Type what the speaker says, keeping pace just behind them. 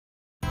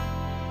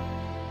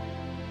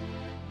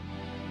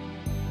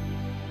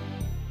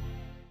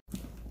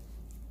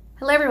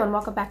Hello everyone,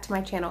 welcome back to my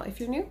channel.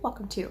 If you're new,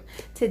 welcome to.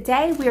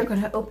 Today we are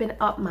going to open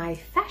up my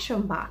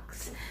Fashom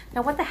box.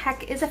 Now what the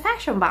heck is a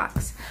Fashom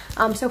box?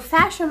 So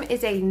Fashom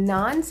is a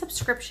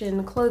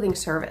non-subscription clothing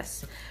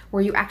service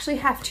where you actually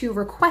have to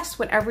request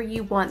whatever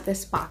you want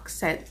this box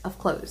set of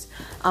clothes.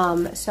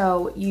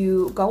 So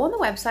you go on the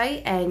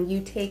website and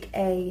you take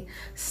a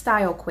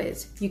style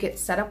quiz. You get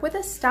set up with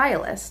a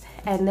stylist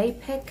and they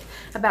pick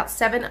about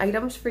 7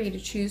 items for you to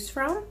choose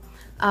from.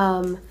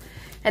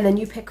 And then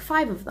you pick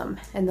 5 of them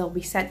and they'll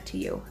be sent to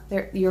you.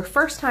 Your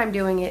first time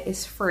doing it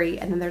is free,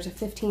 and then there's a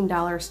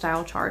 $15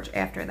 style charge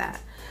after that.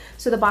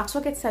 So the box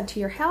will get sent to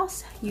your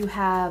house. You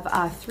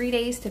have 3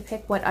 days to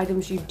pick what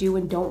items you do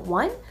and don't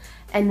want.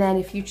 And then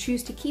if you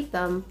choose to keep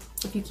them,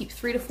 if you keep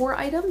 3 to 4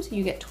 items,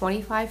 you get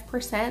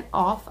 25%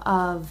 off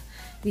of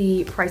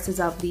the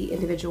prices of the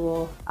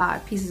individual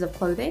pieces of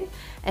clothing.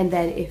 And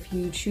then if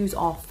you choose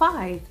all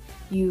 5,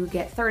 you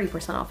get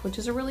 30% off, which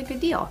is a really good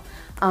deal.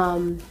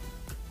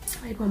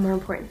 I had one more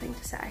important thing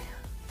to say.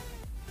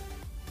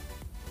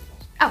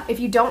 Oh, if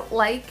you don't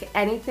like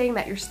anything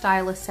that your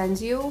stylist sends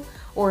you,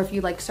 or if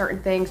you like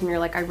certain things and you're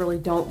like, I really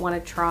don't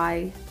want to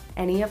try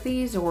any of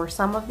these or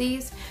some of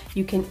these,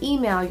 you can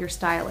email your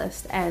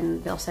stylist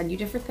and they'll send you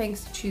different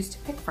things to choose to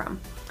pick from.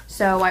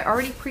 So I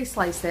already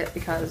pre-sliced it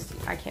because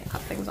I can't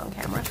cut things on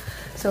camera.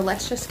 So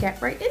let's just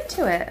get right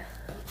into it.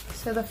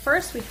 So the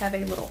first, we have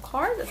a little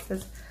card that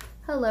says,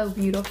 "Hello,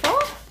 beautiful."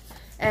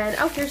 And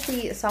oh, here's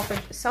the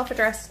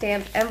self-addressed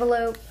stamped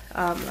envelope.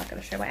 I'm not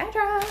gonna show my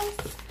address.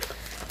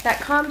 That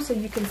comes so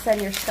you can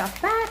send your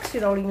stuff back, so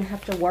you don't even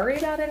have to worry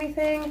about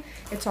anything.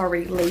 It's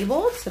already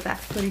labeled, so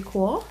that's pretty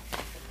cool.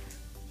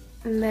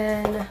 And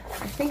then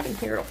I think in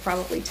here it'll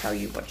probably tell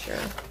you what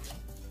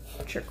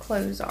your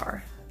clothes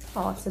are.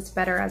 Oh, it says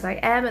 "better as I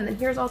am," and then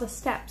here's all the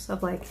steps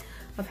of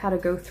how to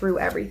go through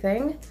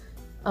everything.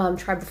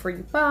 Try before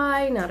you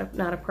buy,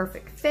 not a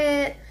perfect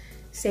fit.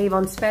 Save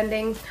on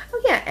spending.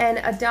 Oh yeah, and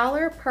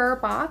 $1 per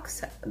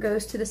box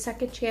goes to the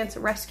Second Chance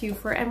Rescue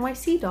for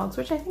NYC dogs,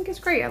 which I think is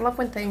great. I love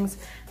when things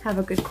have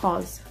a good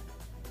cause.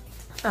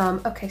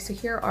 Okay, so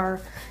here are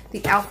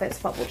the outfits,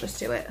 but we'll just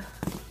do it.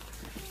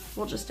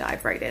 We'll just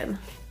dive right in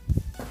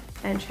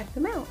and check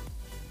them out.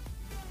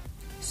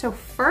 So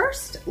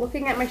first,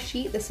 looking at my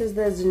sheet, this is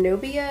the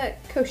Zenobia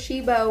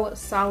Koshibo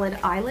Solid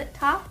Eyelet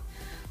Top.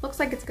 Looks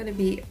like it's gonna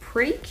be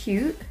pretty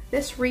cute.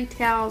 This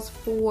retails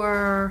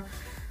for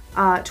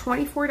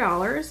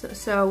 $24,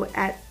 so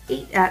at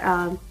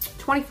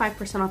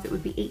 25% off it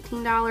would be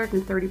 $18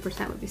 and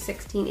 30% would be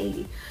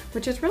 $16.80,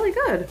 which is really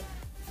good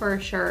for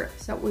a shirt.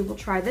 So we will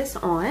try this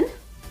on.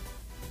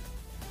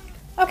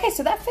 Okay,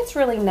 so that fits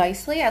really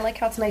nicely. I like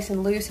how it's nice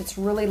and loose. It's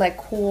really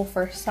cool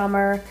for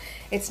summer.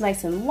 It's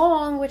nice and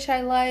long, which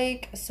I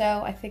like. So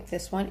I think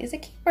this one is a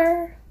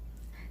keeper.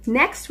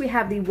 Next, we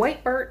have the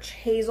White Birch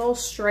Hazel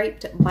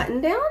Striped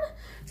Button Down.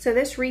 So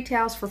this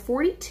retails for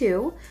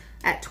 $42.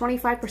 At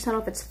 25%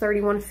 off, it's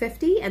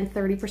 $31.50, and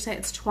 30%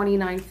 it's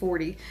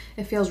 $29.40.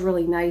 It feels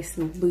really nice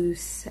and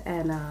loose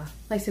and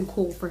nice and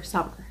cool for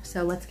summer.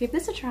 So let's give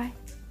this a try.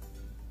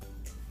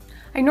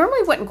 I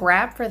normally wouldn't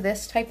grab for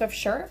this type of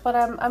shirt, but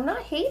I'm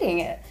not hating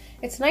it.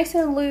 It's nice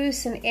and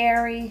loose and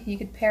airy. You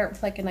could pair it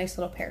with a nice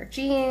little pair of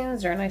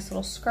jeans or a nice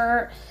little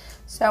skirt.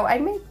 So I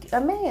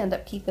may end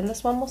up keeping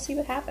this one. We'll see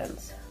what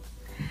happens.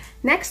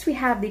 Next, we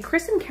have the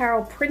Chris and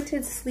Carol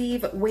Printed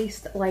Sleeve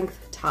Waist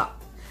Length Top.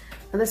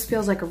 And this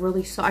feels like a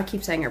really soft, I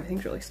keep saying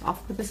everything's really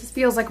soft, but this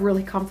feels like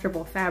really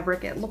comfortable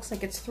fabric. It looks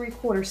like it's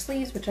 3/4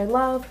 sleeves, which I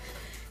love.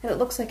 And it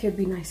looks like it'd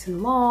be nice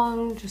and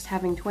long, just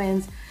having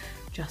twins,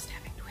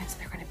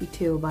 they're gonna be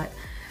 2, but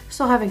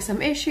still having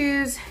some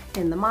issues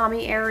in the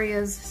mommy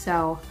areas,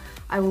 so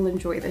I will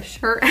enjoy this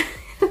shirt.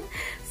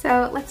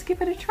 So let's give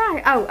it a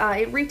try. Oh,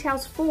 it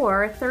retails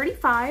for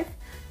 $35,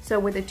 so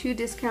with the 2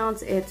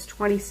 discounts, it's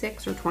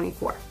 $26 or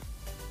 $24.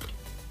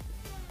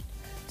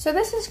 So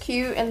this is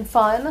cute and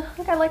fun.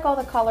 I like all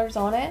the colors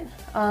on it.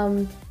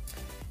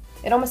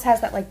 It almost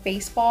has that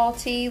baseball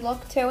tee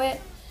look to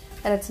it.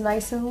 And it's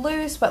nice and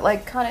loose, but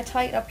kind of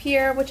tight up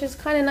here, which is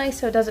kind of nice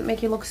so it doesn't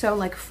make you look so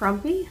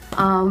frumpy,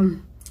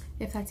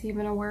 if that's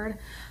even a word.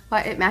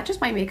 But it matches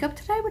my makeup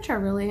today, which I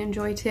really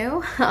enjoy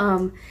too.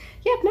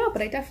 Yeah, no,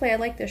 but I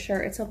like this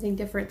shirt. It's something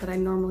different that I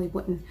normally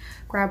wouldn't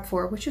grab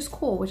for, which is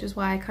cool, which is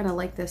why I kind of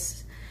like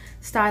this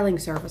styling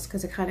service,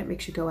 because it kind of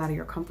makes you go out of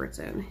your comfort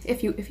zone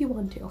if you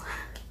want to.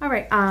 All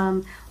right,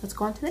 let's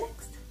go on to the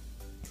next.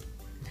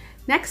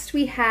 Next,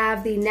 we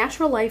have the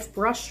Natural Life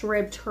Brushed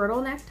Rib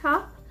Turtleneck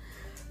Top.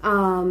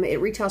 It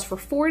retails for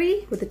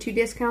 $40. With the 2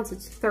 discounts,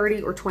 it's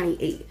 $30 or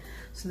 $28.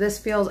 So this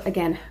feels,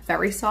 again,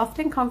 very soft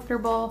and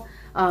comfortable.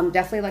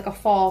 Definitely a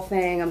fall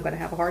thing. I'm gonna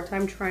have a hard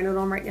time trying it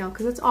on right now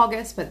because it's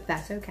August, but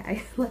that's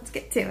okay. Let's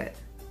get to it.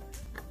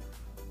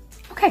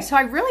 Okay, so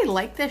I really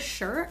like this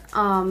shirt.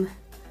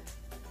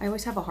 I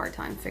always have a hard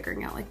time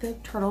figuring out the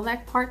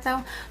turtleneck part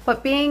though,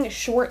 but being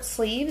short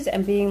sleeves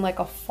and being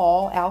a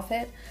fall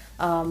outfit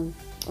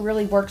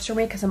really works for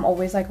me because I'm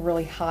always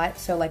really hot,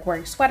 so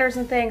wearing sweaters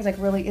and things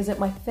really isn't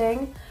my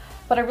thing.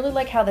 But I really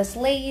like how this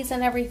lays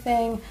and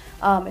everything.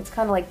 It's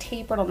kind of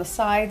tapered on the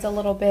sides a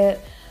little bit.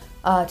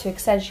 to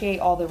accentuate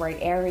all the right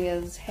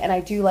areas. And I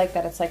do like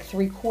that it's like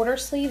 3/4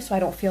 sleeve, so I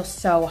don't feel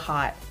so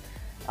hot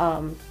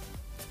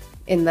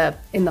in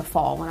the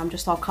fall when I'm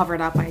just all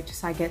covered up.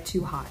 I get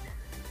too hot.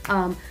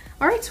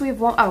 All right, so we have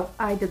one, oh,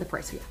 I did the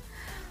price, yeah.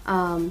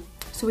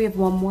 So we have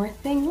one more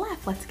thing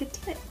left. Let's get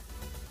to it.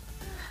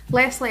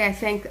 Lastly, I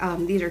think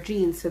these are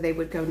jeans, so they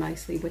would go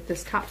nicely with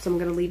this top, so I'm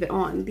gonna leave it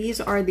on. These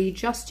are the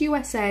Just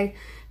USA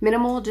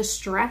Minimal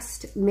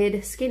Distressed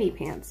Mid Skinny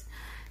Pants.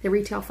 They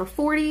retail for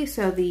 $40,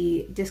 so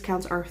the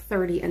discounts are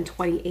 $30 and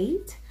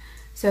 $28.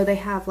 So they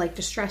have like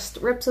distressed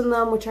rips in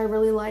them, which I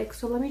really like.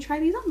 So let me try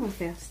these on real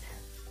fast.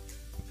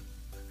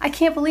 I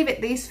can't believe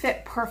it, these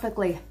fit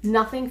perfectly.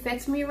 Nothing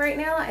fits me right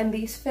now, and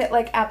these fit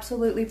like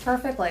absolutely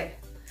perfectly.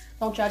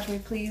 Don't judge me,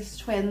 please,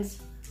 twins.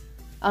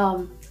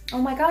 Oh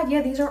my God,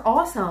 yeah, these are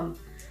awesome.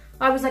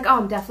 I was like, oh,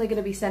 I'm definitely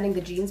gonna be sending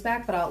the jeans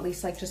back, but I'll at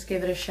least like just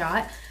give it a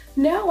shot.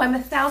 No, I'm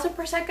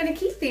 1000% gonna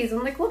keep these.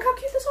 I'm like, look how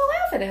cute this whole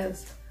outfit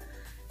is.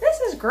 This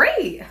is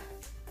great.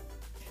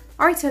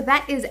 All right, so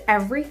that is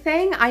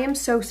everything. I am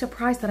so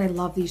surprised that I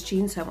love these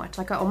jeans so much.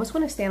 Like, I almost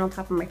want to stand on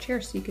top of my chair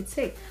so you could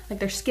see. Like,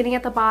 they're skinny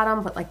at the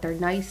bottom, but like they're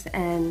nice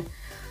and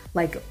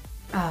like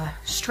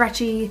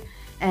stretchy,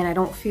 and I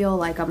don't feel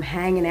like I'm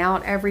hanging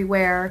out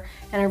everywhere.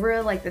 And I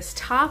really like this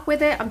top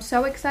with it. I'm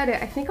so excited.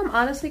 I think I'm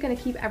honestly gonna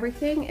keep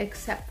everything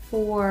except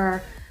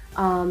for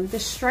the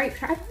stripe.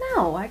 I don't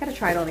know, I gotta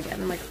try it on again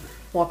and like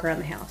walk around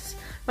the house.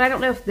 But I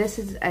don't know if this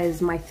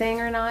is my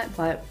thing or not,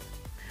 but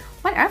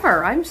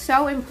whatever, I'm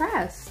so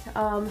impressed.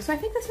 So I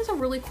think this is a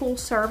really cool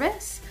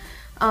service,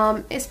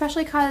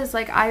 especially because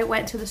like I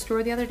went to the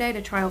store the other day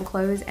to try on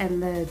clothes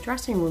and the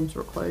dressing rooms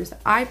were closed.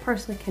 I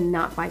personally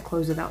cannot buy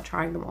clothes without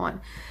trying them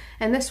on.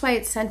 And this way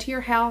it's sent to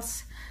your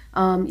house.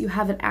 You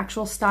have an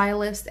actual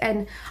stylist.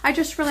 And I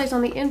just realized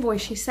on the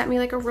invoice, she sent me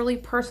like a really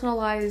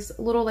personalized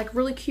little like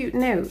really cute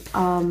note,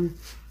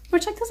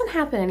 which like doesn't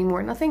happen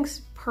anymore. Nothing's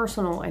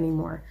personal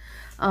anymore.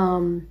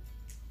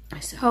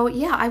 So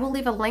yeah, I will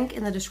leave a link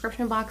in the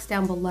description box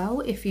down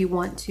below if you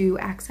want to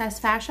access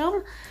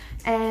Fashom.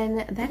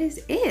 And that is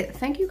it.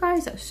 Thank you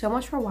guys so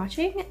much for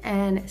watching,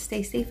 and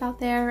stay safe out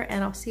there,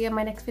 and I'll see you in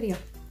my next video.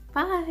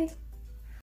 Bye.